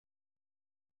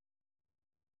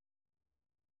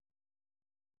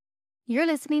You're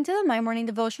listening to the My Morning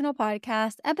Devotional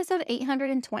Podcast, episode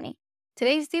 820.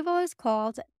 Today's Devo is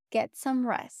called Get Some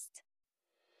Rest.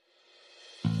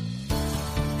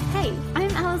 Hey,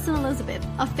 I'm Allison Elizabeth,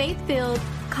 a faith-filled,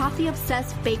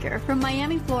 coffee-obsessed baker from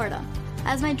Miami, Florida.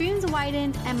 As my dreams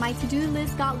widened and my to-do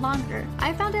list got longer,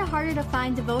 I found it harder to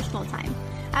find devotional time.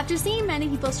 After seeing many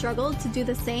people struggle to do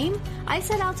the same, I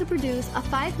set out to produce a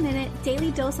 5-minute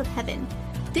daily dose of heaven.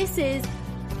 This is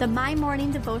the My Morning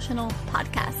Devotional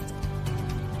Podcast.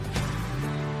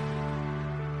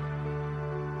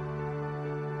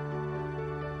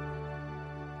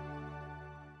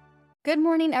 Good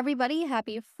morning, everybody.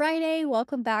 Happy Friday.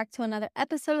 Welcome back to another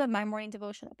episode of My Morning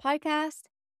Devotional Podcast.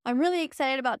 I'm really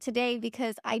excited about today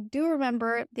because I do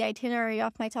remember the itinerary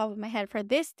off my top of my head for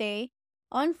this day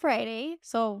on Friday.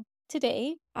 So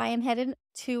today I am headed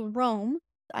to Rome.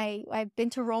 I've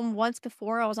been to Rome once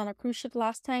before. I was on a cruise ship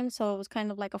last time, so it was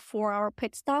kind of like a 4-hour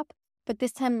pit stop. But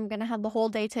this time I'm going to have the whole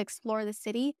day to explore the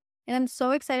city. And I'm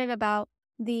so excited about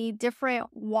the different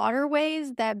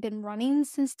waterways that have been running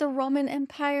since the Roman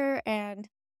Empire and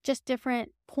just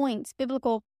different points,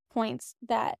 biblical points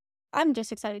that I'm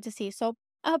just excited to see. So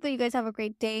I hope that you guys have a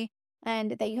great day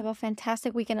and that you have a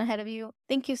fantastic weekend ahead of you.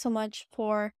 Thank you so much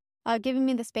for giving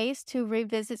me the space to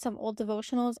revisit some old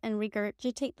devotionals and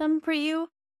regurgitate them for you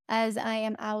as I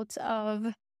am out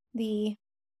of the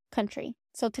country.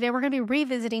 So today we're going to be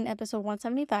revisiting episode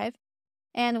 175,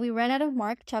 and we ran out of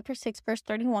Mark chapter 6, verse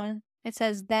 31. It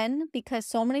says, "Then, because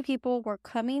so many people were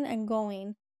coming and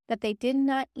going that they did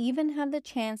not even have the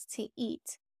chance to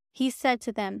eat, he said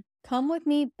to them, 'Come with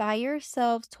me by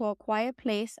yourselves to a quiet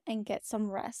place and get some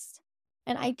rest.'"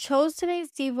 And I chose today's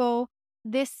Devo,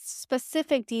 this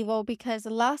specific Devo, because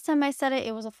the last time I said it,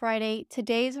 it was a Friday.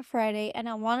 Today is a Friday, and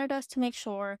I wanted us to make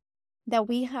sure that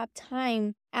we have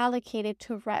time allocated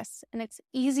to rest. And it's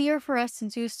easier for us to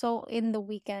do so in the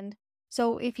weekend.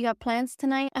 So if you have plans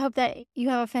tonight, I hope that you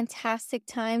have a fantastic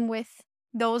time with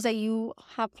those that you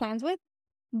have plans with.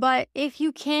 But if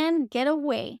you can get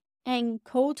away and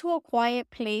go to a quiet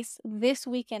place this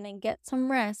weekend and get some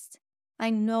rest, I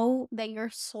know that your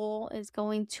soul is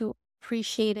going to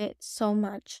appreciate it so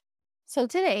much. So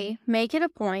today, make it a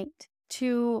point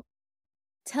to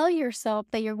tell yourself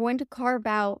that you're going to carve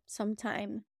out some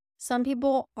time. Some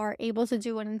people are able to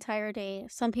do an entire day.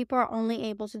 Some people are only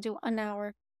able to do an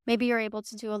hour. Maybe you're able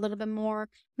to do a little bit more.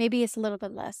 Maybe it's a little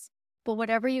bit less. But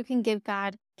whatever you can give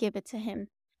God, give it to Him.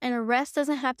 And a rest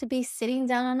doesn't have to be sitting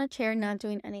down on a chair not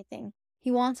doing anything. He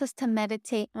wants us to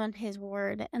meditate on His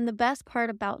Word. And the best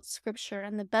part about Scripture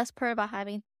and the best part about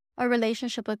having a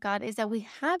relationship with God is that we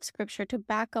have Scripture to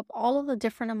back up all of the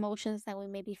different emotions that we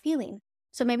may be feeling.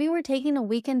 So maybe we're taking a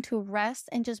weekend to rest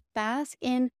and just bask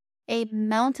in a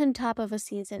mountaintop of a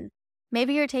season.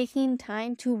 Maybe you're taking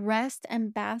time to rest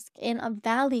and bask in a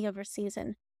valley of a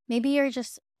season. Maybe you're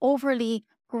just overly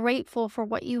grateful for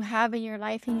what you have in your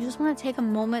life and you just want to take a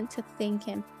moment to thank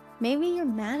Him. Maybe you're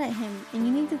mad at Him and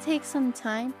you need to take some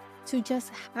time to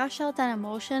just hash out that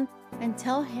emotion and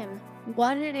tell Him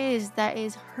what it is that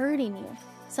is hurting you.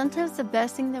 Sometimes the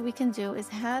best thing that we can do is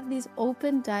have these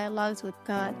open dialogues with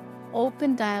God,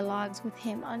 open dialogues with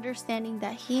Him, understanding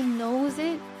that He knows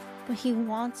it, but He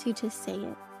wants you to say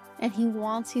it. And He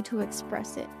wants you to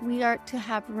express it. We are to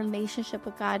have a relationship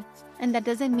with God. And that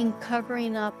doesn't mean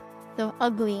covering up the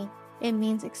ugly. It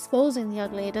means exposing the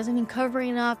ugly. It doesn't mean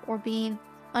covering up or being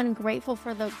ungrateful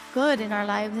for the good in our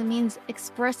lives. It means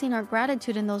expressing our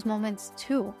gratitude in those moments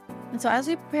too. And so as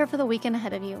we prepare for the weekend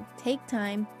ahead of you, take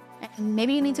time. And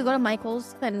maybe you need to go to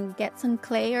Michael's and get some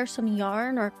clay or some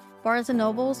yarn, or Barnes &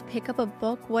 Noble's, pick up a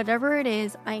book. Whatever it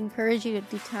is, I encourage you to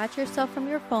detach yourself from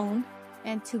your phone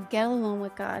and to get alone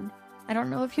with God. I don't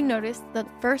know if you noticed, the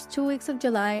first 2 weeks of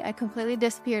July, I completely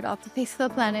disappeared off the face of the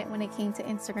planet when it came to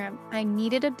Instagram. I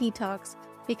needed a detox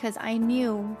because I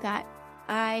knew that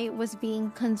I was being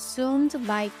consumed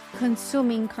by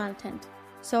consuming content.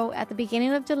 So at the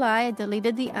beginning of July, I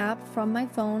deleted the app from my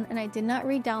phone and I did not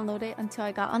re-download it until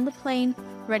I got on the plane,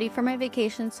 ready for my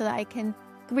vacation, so that I can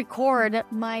record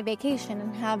my vacation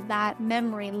and have that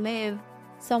memory live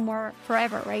somewhere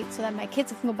forever, right? So that my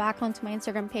kids can go back onto my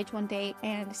Instagram page one day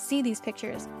and see these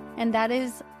pictures. And that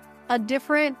is a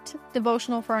different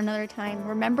devotional for another time.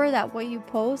 Remember that what you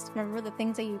post, remember the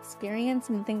things that you experience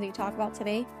and the things that you talk about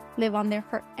today live on there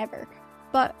forever.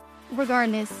 But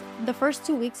regardless, the first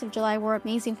 2 weeks of July were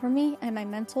amazing for me and my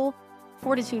mental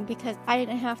fortitude because I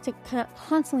didn't have to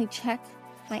constantly check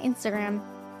my Instagram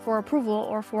for approval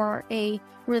or for a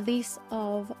release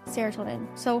of serotonin.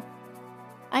 So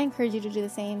I encourage you to do the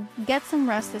same. Get some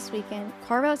rest this weekend.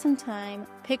 Carve out some time.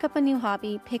 Pick up a new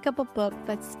hobby. Pick up a book.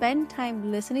 But spend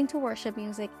time listening to worship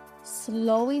music,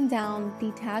 slowing down,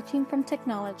 detaching from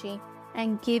technology,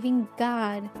 and giving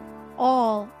God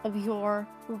all of your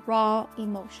raw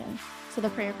emotions. So the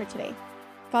prayer for today.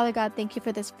 Father God, thank you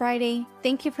for this Friday.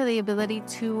 Thank you for the ability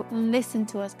to listen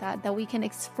to us, God, that we can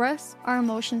express our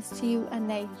emotions to you and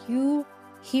that you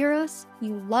hear us,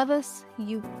 you love us,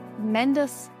 you mend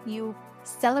us, you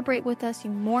celebrate with us,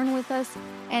 you mourn with us,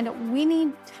 and we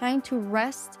need time to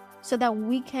rest so that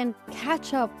we can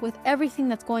catch up with everything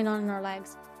that's going on in our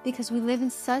lives because we live in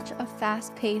such a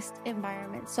fast-paced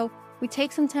environment. So we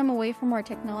take some time away from our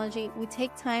technology. We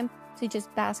take time to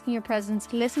just bask in your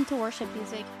presence, listen to worship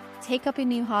music, take up a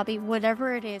new hobby,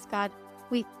 whatever it is, God.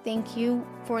 We thank you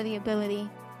for the ability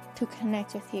to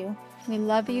connect with you. We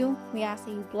love you. We ask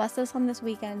that you bless us on this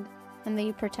weekend and that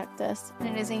you protect us. And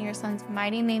it is in your Son's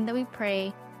mighty name that we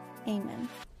pray. Amen.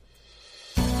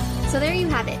 So there you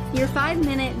have it, your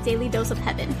 5-minute daily dose of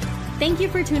heaven. Thank you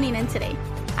for tuning in today.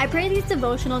 I pray these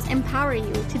devotionals empower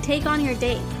you to take on your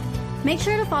day. Make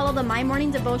sure to follow the My Morning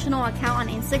Devotional account on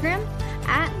Instagram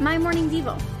at My Morning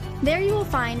Devo. There you will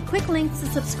find quick links to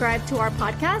subscribe to our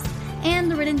podcast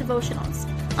and the written devotionals.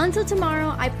 Until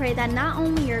tomorrow, I pray that not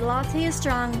only your latte is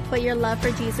strong, but your love for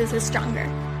Jesus is stronger.